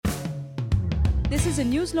This is a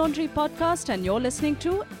News Laundry podcast and you're listening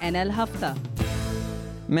to NL Hafta.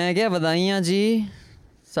 मैं क्या बधाइयाँ जी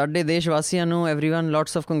ਸਾਡੇ ਦੇਸ਼ਵਾਸੀਆਂ ਨੂੰ everyone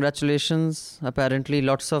lots of congratulations. Apparently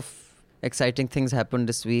lots of exciting things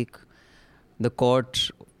happened this week. The court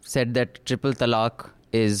said that triple talaq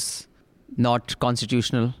is not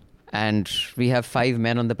constitutional and we have 5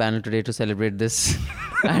 men on the panel today to celebrate this.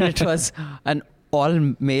 And it was an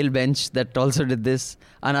all-male bench that also did this.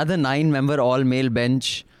 Another 9-member all-male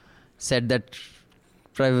bench said that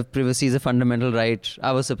privacy is a fundamental right.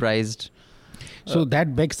 I was surprised. So that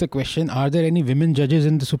begs the question, are there any women judges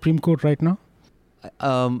in the Supreme Court right now?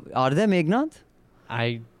 Are there, Meghnad?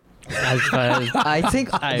 As far as I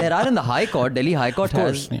think there are in the High Court. Delhi High Court Of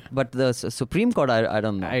course, has. yeah. But the Supreme Court, I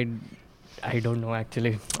don't know. I don't know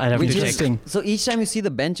actually. I'll have to check. Interesting. So each time you see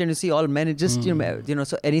the bench and you see all men, it just, you know,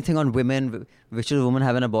 so anything on women, which should a woman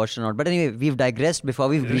have an abortion or not. But anyway, we've digressed before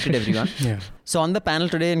we've greeted everyone. Yeah. So on the panel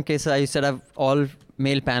today, in case I said I've all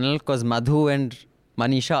male panel, because Madhu and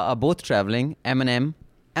Manisha are both traveling. Eminem,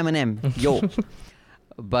 yo.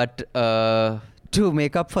 But to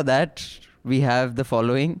make up for that, we have the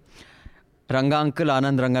following. Ranga Uncle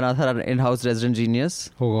Anand Ranganatha, our in-house resident genius.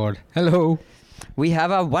 Oh God. Hello. We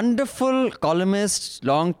have a wonderful columnist,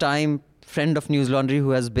 long-time friend of News Laundry who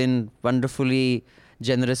has been wonderfully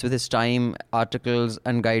generous with his time, articles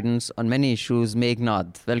and guidance on many issues,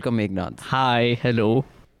 Meghnad. Welcome, Meghnad. Hi, hello.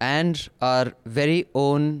 And our very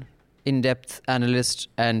own in-depth analyst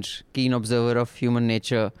and keen observer of human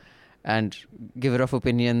nature and giver of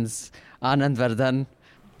opinions, Anand Vardhan.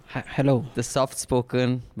 Hello. The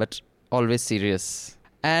soft-spoken but always serious.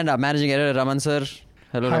 And our managing editor, Raman sir.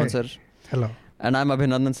 Hello, Hi. Raman sir. Hello. And I'm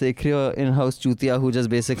Abhinandan Sekhri, in-house chutia who just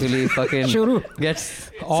basically fucking शुरू gets...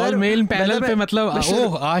 All Sir, male panel पे मतलब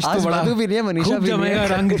शुरू- आज तो बड़ा मधु भी नहीं है, मनीषा खूब भी नहीं जमेगा है।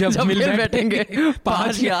 रंग जब मिल बैठेंगे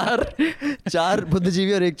 5 यार 4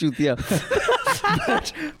 बुद्धिजीवी और 1 चूतिया।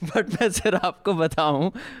 बट मैं सर आपको बताऊं,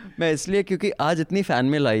 मैं इसलिए क्योंकि आज इतनी फैन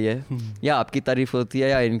मेल आई है, या आपकी तारीफ होती है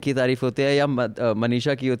या इनकी तारीफ होती है या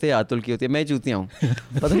मनीषा की होती है या अतुल की होती है, मैं चूतिया हूँ।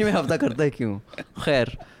 पता नहीं मैं हफ्ता करता है क्यों।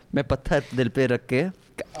 खैर, मैं पत्थर दिल पे रख के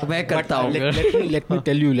मैं करता हूँ। let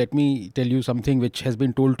me tell you something which has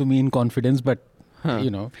been told to me in confidence, but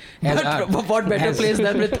you know, What better place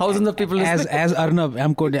than with thousands of people listening? as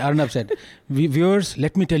Arnab said, viewers,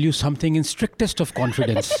 let me tell you something in strictest of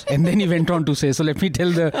confidence. And then he went on to say, so let me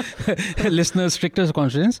tell the listeners strictest of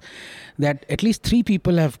confidence that at least 3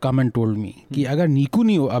 people have come and told me कि अगर नीकू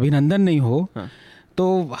नहीं हो, अभिनंदन नहीं हो,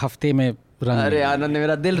 तो हफ्ते में रंग अरे आनंद ने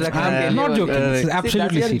मेरा दिल रखा के I'm लिए not joking. बोल- This is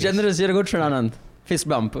absolutely You're serious. generous. You're a good friend, Anand. Fist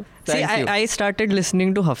bump. See, Thank you. I started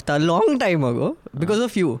listening to Hafta a long time ago because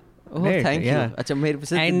of you. Oh, Right, thank yeah. you. अच्छा मेरे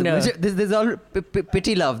से And, this is all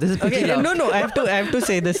pity love. This is pity Okay, love. no, I have to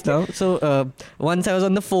say this now. So once I was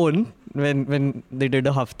on the phone when they did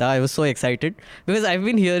a Hafta, I was so excited because I've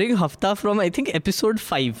been hearing Hafta from I think episode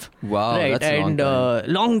 5. Wow, right, that's a long and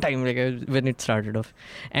time. long time like when it started off,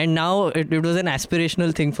 and now it was an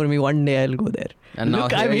aspirational thing for me. One day I'll go there. And now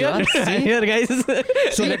Look, here I'm you here. are. I'm here, guys.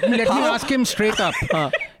 So let me ask him straight up.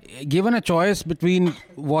 Given a choice between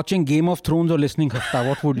watching Game of Thrones or listening Hafta,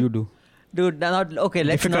 what would you do? Dude, not okay.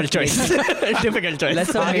 Let's Difficult not choice. make- Difficult choice.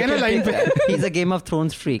 Let's not आगे make ना line it. He's a Game of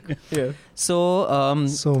Thrones freak. Yeah. So,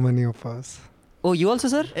 So many of us. oh, you also,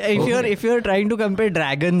 sir? If you're trying to compare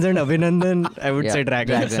dragons and Abhinandan, I would Yeah, say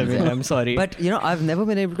dragons. I mean, yeah. I'm sorry. But you know, I've never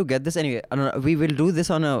been able to get this anyway. I don't know, we will do this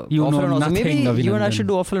on a You awful know and awesome. Maybe nothing, you and I Abhinandan. should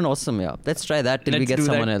do awful and awesome. Yeah, let's try that till we Let's get do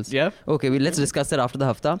someone that. else. Yeah. Okay, let's discuss that after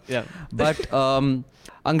the hafta. Yeah. But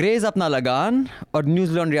अंग्रेज अपना लगान और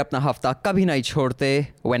news laundry अपना हफ्ता कभी नहीं छोड़ते.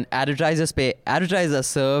 When advertisers pay, advertisers are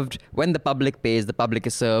served. When the public pays, the public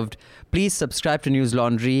is served. Please subscribe to News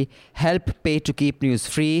Laundry. Help pay to keep news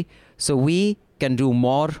free so we can do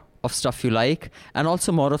more of stuff you like and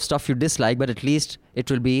also more of stuff you dislike, but at least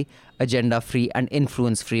it will be agenda free and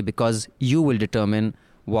influence free because you will determine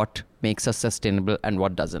what makes us sustainable and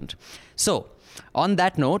what doesn't. So on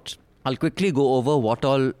that note, I'll quickly go over what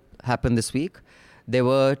all happened this week. There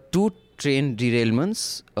were 2 train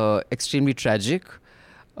derailments, extremely tragic.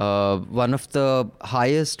 One of the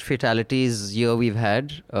highest fatalities year we've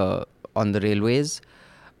had on the railways.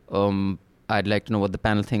 I'd like to know what the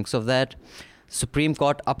panel thinks of that. Supreme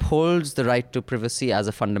Court upholds the right to privacy as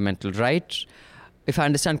a fundamental right. If I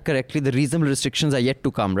understand correctly, the reasonable restrictions are yet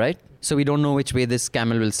to come, right? So we don't know which way this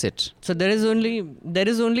camel will sit. So there is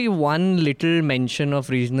only one little mention of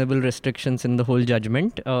reasonable restrictions in the whole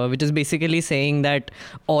judgment, which is basically saying that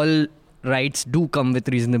all rights do come with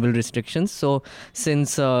reasonable restrictions. So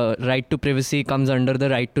since right to privacy comes under the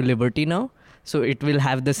right to liberty now, So it will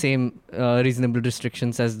have the same reasonable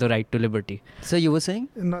restrictions as the right to liberty. So you were saying?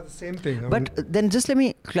 Not the same thing. But then just let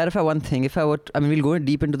me clarify one thing. We'll go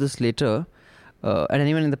deep into this later, and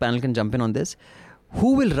anyone in the panel can jump in on this.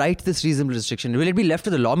 Who will write this reasonable restriction? Will it be left to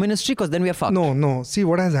the law ministry? Because then we are fucked. No. See,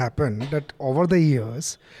 what has happened that over the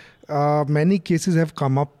years, many cases have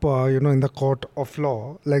come up, in the court of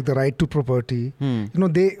law, like the right to property.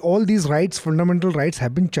 All these rights, fundamental rights,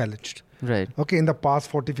 have been challenged. Right. Okay, in the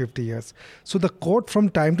past 40, 50 years. So the court from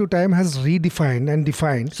time to time has redefined and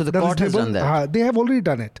defined. So the court has done that. They have already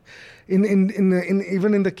done it. In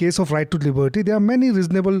even in the case of right to liberty, there are many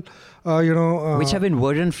reasonable, which have been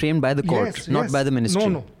worded and framed by the court, not by the ministry.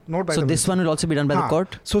 No, not by the ministry. So this one will also be done by the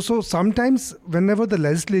court? So sometimes whenever the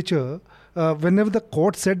legislature, whenever the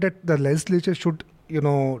court said that the legislature should,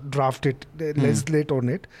 draft it, legislate on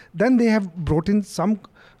it, then they have brought in some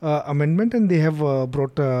amendment and they have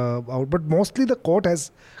brought out. But mostly the court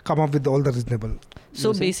has come up with all the reasonable.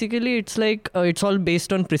 So basically it's like, it's all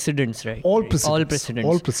based on precedents, right? All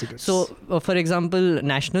precedents. So, for example,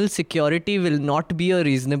 national security will not be a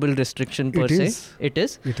reasonable restriction per se. It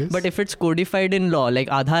is. But if it's codified in law, like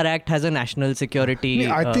Aadhaar Act has a national security.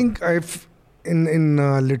 I think if in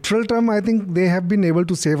literal term, I think they have been able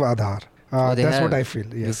to save Aadhaar. That's what I feel.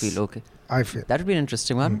 Yes. You feel, okay. I feel. That would be an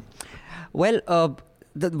interesting one. Well,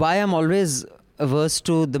 why I'm always averse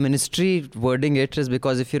to the ministry wording it is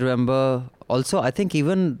because if you remember, also I think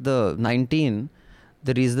even the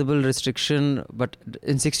reasonable restriction, but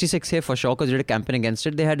in 66 here for sure, because we did a campaign against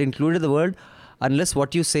it, they had included the word unless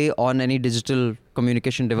what you say on any digital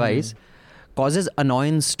communication device causes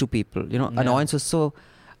annoyance to people. Annoyance was so...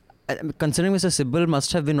 Considering Mr. Sibal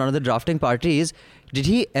must have been one of the drafting parties, did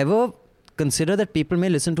he ever consider that people may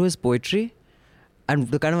listen to his poetry? And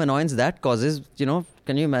the kind of annoyance that causes,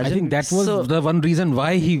 can you imagine? I think that was the one reason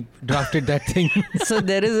why he drafted that thing. So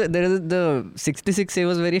there is the 66A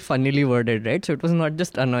was very funnily worded, right? So it was not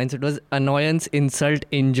just annoyance, it was annoyance, insult,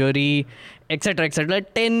 injury, etc., etc.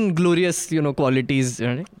 Like 10 glorious, qualities.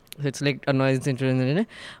 Right? So it's like annoyance, injury,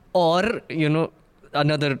 or,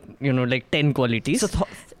 another, like 10 qualities.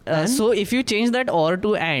 So if you change that or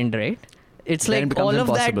to and, right? It's then like all of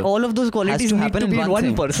impossible. That, all of those qualities need to be in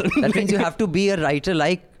one person. That means you have to be a writer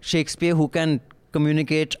like Shakespeare who can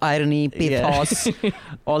communicate irony, pathos,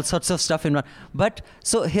 all sorts of stuff in one. But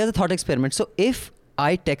so here's a thought experiment. So if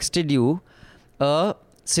I texted you a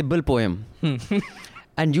Sibal poem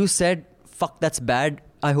and you said, fuck, that's bad,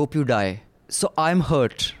 I hope you die. So I'm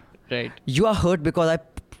hurt. Right. You are hurt because I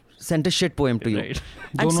sent a shit poem to you. Right.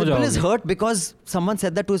 And Sibal is hurt because someone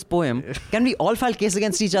said that to his poem. Can we all file case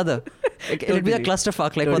against each other? It'll be a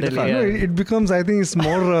clusterfuck. Like what the fuck? No, it becomes, I think it's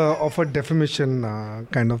more of a defamation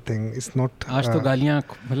kind of thing. It's not... आज तो गालियाँ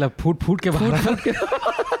मतलब फूट के बाहर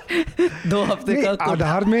 2 हफ्ते का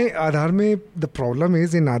आधार में the problem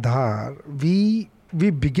is in Aadhaar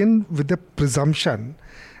we begin with the presumption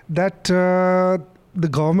that the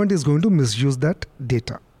government is going to misuse that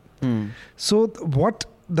data. So what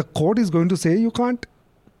the court is going to say, you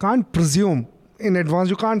can't presume in advance.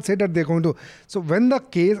 You can't say that they're going to. So when a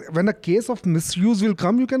case of misuse will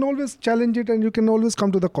come, you can always challenge it and you can always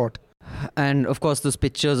come to the court. And of course, those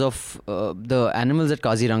pictures of the animals at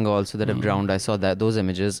Kaziranga also that have drowned. I saw those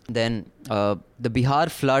images. Then the Bihar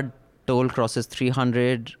flood toll crosses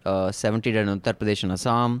 300, 70 dead in Uttar Pradesh and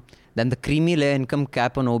Assam. Then the creamy layer income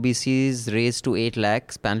cap on OBCs raised to 8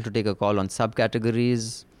 lakhs. Panel to take a call on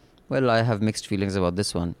subcategories. Well, I have mixed feelings about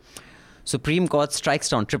this one. Supreme Court strikes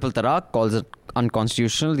down triple talaq, calls it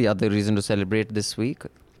unconstitutional, the other reason to celebrate this week.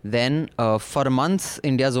 Then, for a month,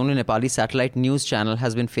 India's only Nepali satellite news channel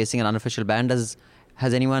has been facing an unofficial ban.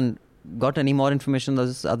 Has anyone got any more information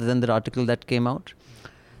other than the article that came out?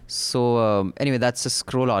 So, anyway, that's a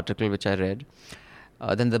scroll article which I read.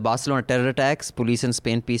 Then the Barcelona terror attacks, police in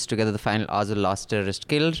Spain pieced together the final hours of the last terrorist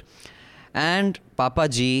killed. And Papa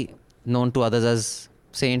Ji, known to others as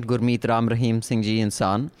Saint Gurmeet Ram Rahim Singh Ji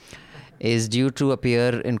Insan, is due to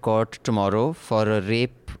appear in court tomorrow for a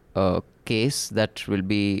rape case that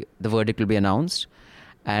the verdict will be announced.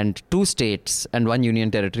 And 2 states and 1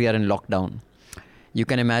 union territory are in lockdown. You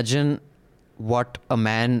can imagine what a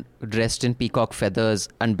man dressed in peacock feathers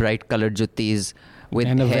and bright colored juttis with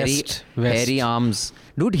hairy arms.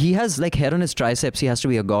 Dude, he has like hair on his triceps. He has to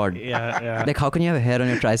be a god. Yeah. Like, how can you have hair on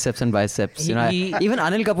your triceps and biceps? Even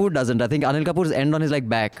Anil Kapoor doesn't. I think Anil Kapoor's end on his like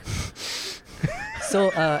back. So,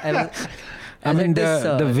 I mean,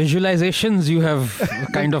 the visualizations you have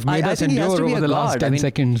kind of made us endure over the last 10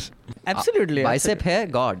 seconds. Absolutely. Bicep hair,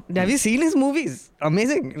 God. Have you seen his movies?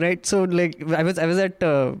 Amazing, right? So, like, I was at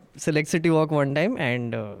Select City Walk one time,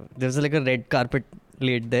 and there was like a red carpet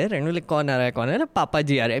late there and we're like, "Kaun aa raha hai? Kaun aa raha hai?" Papa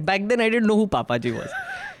ji aa raha hai. Back then I didn't know who Papa ji was.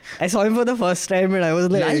 I saw him for the first time and I was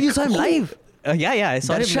like, Live? You saw him live? Yeah, I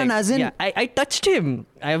saw Darshan him. Like, as in- yeah, I touched him.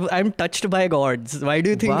 I'm touched by gods. Why do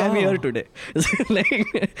you think I'm Wow. here today?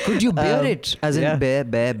 Like, Could you bear it? As in yeah.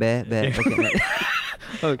 bear. Okay.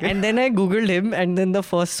 Okay. And then I googled him, and then the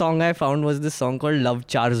first song I found was this song called Love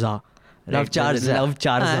Charza. Love Charza. Love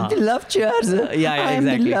Charza. I'm the Love Charza. Yeah, I'm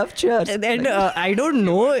exactly. the Love Charza. And I don't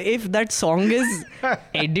know if that song is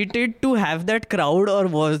edited to have that crowd or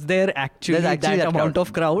was there actually, There's actually that amount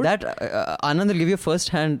of crowd. That Anand will give you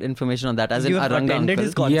first-hand information on that. As You in have Aranga attended uncle.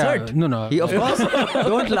 his concert. Yeah, no. He, of course.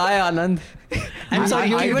 Don't lie, Anand. I'm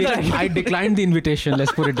sorry, I declined the invitation.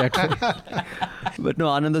 Let's put it that way. But no,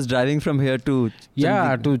 Anand was driving from here to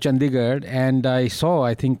Yeah, to Chandigarh, and I saw,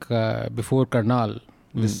 I think, before Karnal,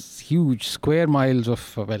 this huge square miles of,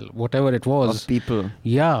 whatever it was. of people.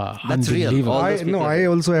 Yeah, That's real. unbelievable. All those people I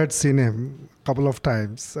also had seen him a couple of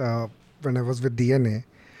times when I was with DNA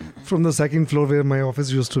from the second floor where my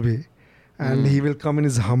office used to be, and he will come in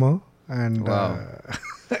his Hummer and Wow.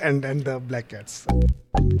 and the Black Cats.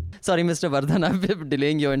 Sorry, Mr. Vardhan, I've been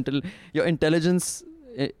delaying your intelligence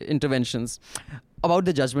interventions. About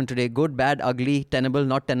the judgment today, good, bad, ugly, tenable,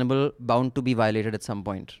 not tenable, bound to be violated at some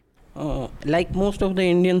point. Like most of the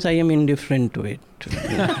Indians, I am indifferent to it.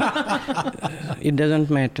 It doesn't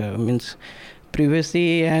matter. Means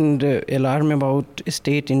privacy and alarm about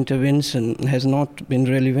state intervention has not been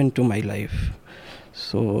relevant to my life.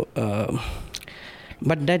 So,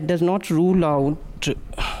 but that does not rule out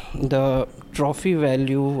the trophy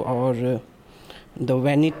value or the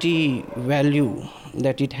vanity value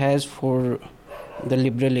that it has for the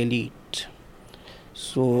liberal elite.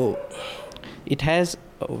 So, it has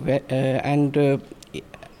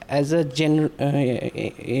as a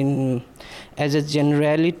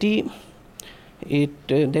generality,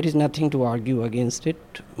 there is nothing to argue against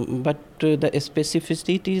it. But the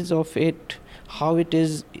specificities of it, how it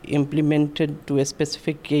is implemented to a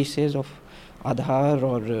specific cases of Aadhaar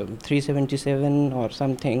or 377 or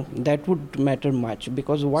something, that would matter much,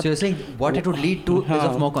 because what So you're saying what it would lead to is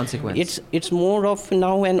of more consequence. it's more of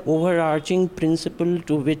now an overarching principle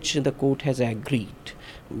to which the court has agreed.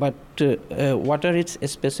 But what are its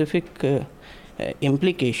specific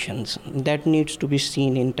implications, that needs to be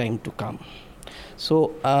seen in time to come.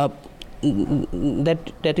 So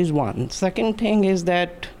that is one. Second thing is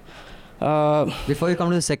that Before you come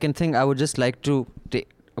to the second thing, I would just like to take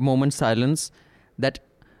a moment's silence that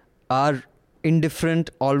our indifferent,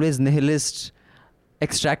 always nihilist,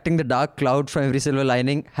 extracting the dark cloud from every silver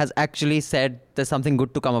lining has actually said there's something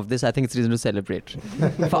good to come of this. I think it's reason to celebrate.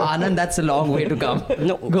 For Anand, that's a long way to come.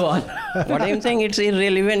 no, Go on. what I'm saying, it's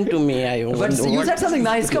irrelevant to me. But you said something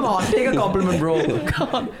nice. Come on, take a compliment, bro. Come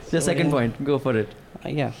on. The second point. Go for it.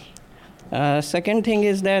 Yeah. Second thing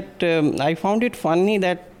is that I found it funny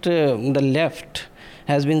that the left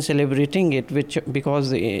has been celebrating it,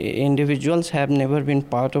 because individuals have never been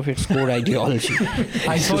part of its core ideology.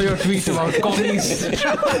 I saw your tweet about commies.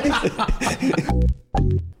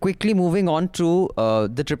 Quickly moving on to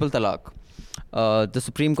the triple talaq. The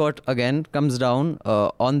Supreme Court again comes down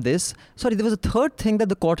on this. Sorry, there was a third thing that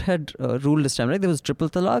the court had ruled this time, right? There was triple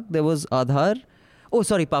talaq, there was Aadhaar. Oh,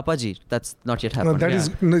 sorry, Papaji. That's not yet happened. That's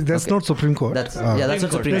Okay. not Supreme Court. That's not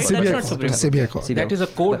Supreme That's Court. CBI not Court. Supreme That's CBI Court. That is a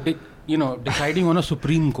court, deciding on a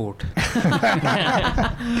Supreme Court.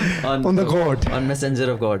 On the God. On Messenger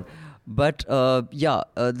of God. But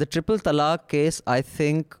the triple talaq case, I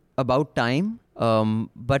think about time.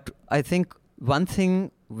 But I think one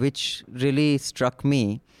thing which really struck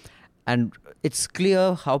me, and it's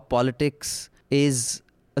clear how politics is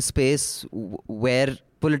a space where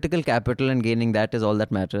political capital and gaining that is all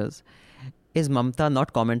that matters, is Mamta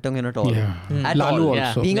not commenting on it all. Yeah. At Lalu all.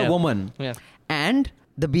 also. Being Yeah. a woman. Yeah. And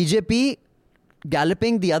the BJP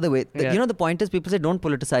galloping the other way. Yeah. You know, the point is people say don't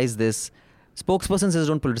politicize this. Spokesperson says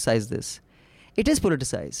don't politicize this. It is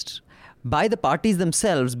politicized by the parties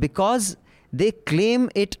themselves because they claim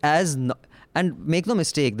it as... And make no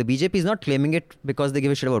mistake, the BJP is not claiming it because they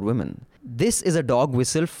give a shit about women. This is a dog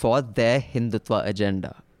whistle for their Hindutva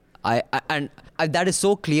agenda. And that is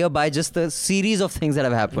so clear by just the series of things that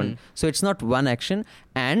have happened. So it's not one action.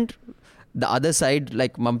 And the other side,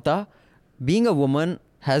 like Mamta, being a woman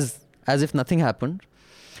has as if nothing happened.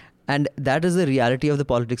 And that is the reality of the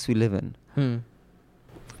politics we live in.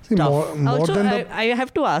 See, Tough. more Also, than the I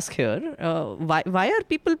have to ask here, why are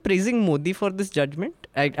people praising Modi for this judgment?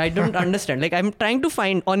 I don't understand. Like, I'm trying to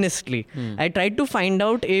find, honestly, I tried to find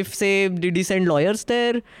out if, say, did he send lawyers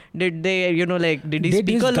there? Did they, did he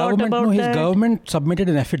speak a lot about His that? government submitted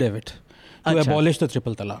an affidavit to Acha. abolish the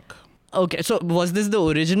triple talaq. Okay, so was this the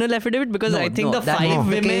original affidavit? Because I think the 5 the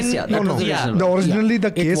women. case, yeah, that No, was no. the original. The originally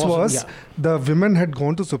the case wasn't, was yeah. the women had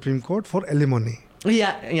gone to Supreme Court for alimony.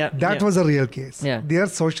 Yeah. That was a real case. Yeah. Their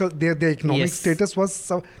economic Yes. status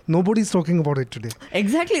was nobody's talking about it today.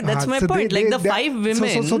 Exactly. That's my So point. they- Like the they- 5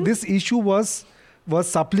 women. So this issue was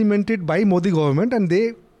supplemented by Modi government, and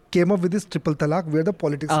they came up with this triple talaq where the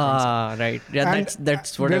politics comes in. Right. Yeah, And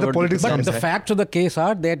that's what where I the would politics But comes the in. facts of the case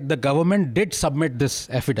are that the government did submit this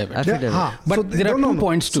affidavit. Affidavit. But there are two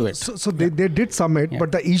points to it. So they did submit, Yeah.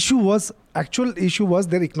 but the actual issue was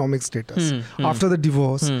their economic status. After the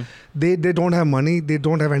divorce, they don't have money, they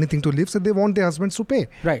don't have anything to live, so they want their husbands to pay.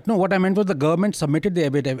 Right. No, what I meant was the government submitted the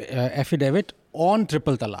affidavit on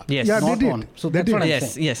triple talaq. Yes. Yeah, not they did. on. So They that's did. what I'm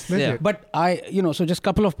Yes, saying. yes. They Yeah. did. But so just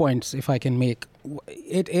couple of points if I can make.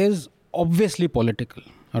 It is obviously political,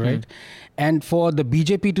 all right? And for the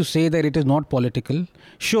BJP to say that it is not political,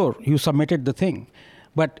 sure, you submitted the thing.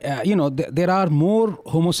 But, there are more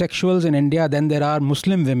homosexuals in India than there are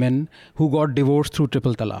Muslim women who got divorced through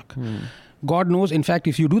triple talaq. God knows, in fact,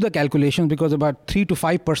 if you do the calculations, because about 3 to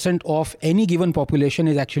 5% of any given population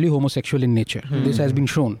is actually homosexual in nature. This has been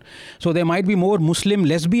shown. So there might be more Muslim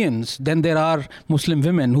lesbians than there are Muslim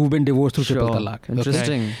women who've been divorced through triple Sure. talaq.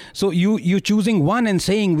 Interesting. So you choosing one and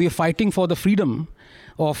saying we're fighting for the freedom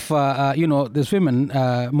of this women,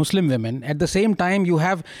 Muslim women. At the same time, you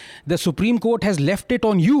have the Supreme Court has left it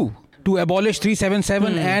on you to abolish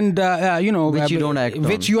 377 and Which you don't act on.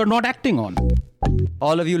 which you are not acting on.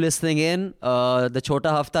 All of you listening in, the Chota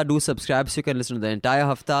Hafta, do subscribe so you can listen to the entire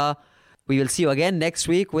Hafta. We will see you again next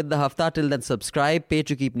week with the Hafta. Till then, subscribe, pay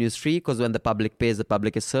to keep news free, because when the public pays, the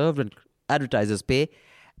public is served, and advertisers pay,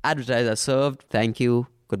 advertisers are served. Thank you.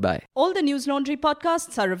 Goodbye. All the News Laundry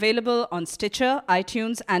podcasts are available on Stitcher,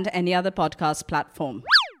 iTunes, and any other podcast platform.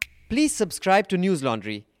 Please subscribe to News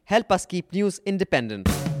Laundry. Help us keep news independent.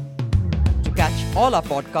 To catch all our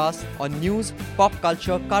podcasts on news, pop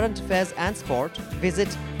culture, current affairs, and sport, visit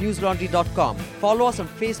newslaundry.com. Follow us on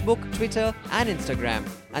Facebook, Twitter, and Instagram,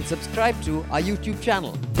 and subscribe to our YouTube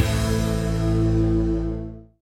channel.